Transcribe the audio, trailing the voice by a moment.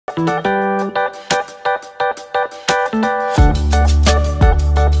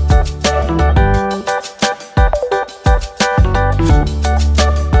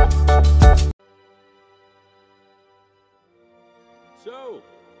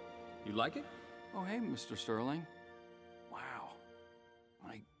You like it? Oh, hey, Mr. Sterling. Wow.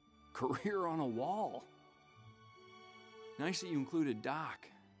 My career on a wall. Nice that you included Doc.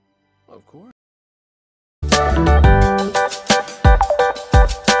 Of course.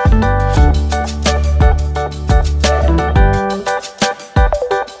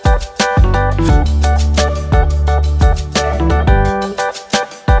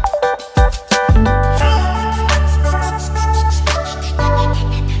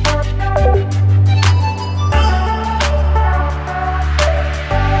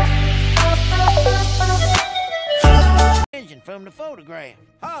 From the photograph.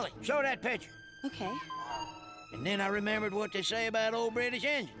 Holly, show that picture. Okay. And then I remembered what they say about old British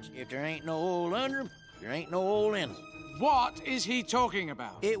engines. If there ain't no oil under them, there ain't no oil in them. What is he talking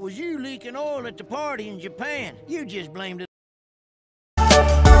about? It was you leaking oil at the party in Japan. You just blamed it.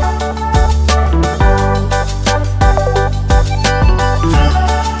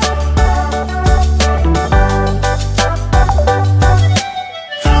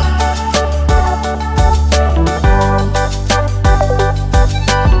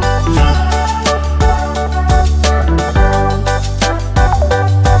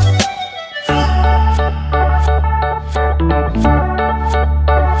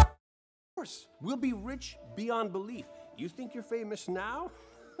 We'll be rich beyond belief. You think you're famous now?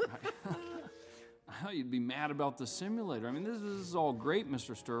 I thought you'd be mad about the simulator. I mean, this is all great,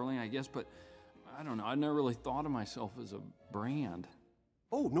 Mr. Sterling, I guess, but I don't know. I never really thought of myself as a brand.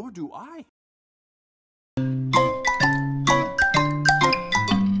 Oh, nor do I.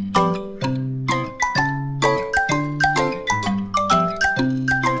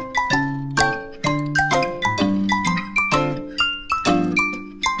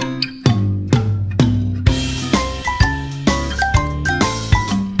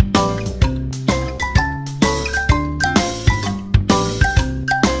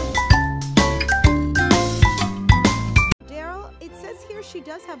 She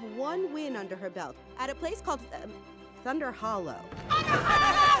does have one win under her belt at a place called Thunder Hollow.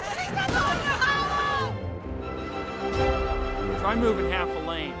 Try moving half a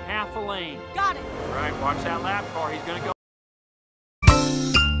lane. Half a lane. Got it. All right, watch that lap car. He's going to go.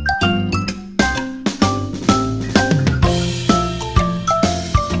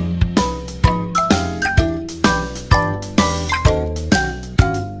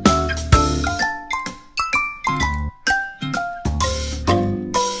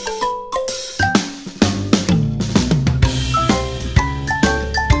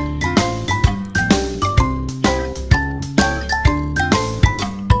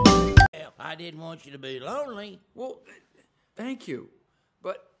 I didn't want you to be lonely. Well, thank you.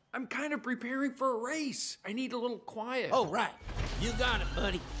 But I'm kind of preparing for a race. I need a little quiet. Oh, right. You got it,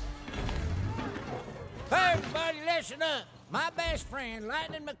 buddy. Hey, everybody, listen up. My best friend,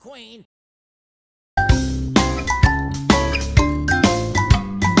 Lightning McQueen,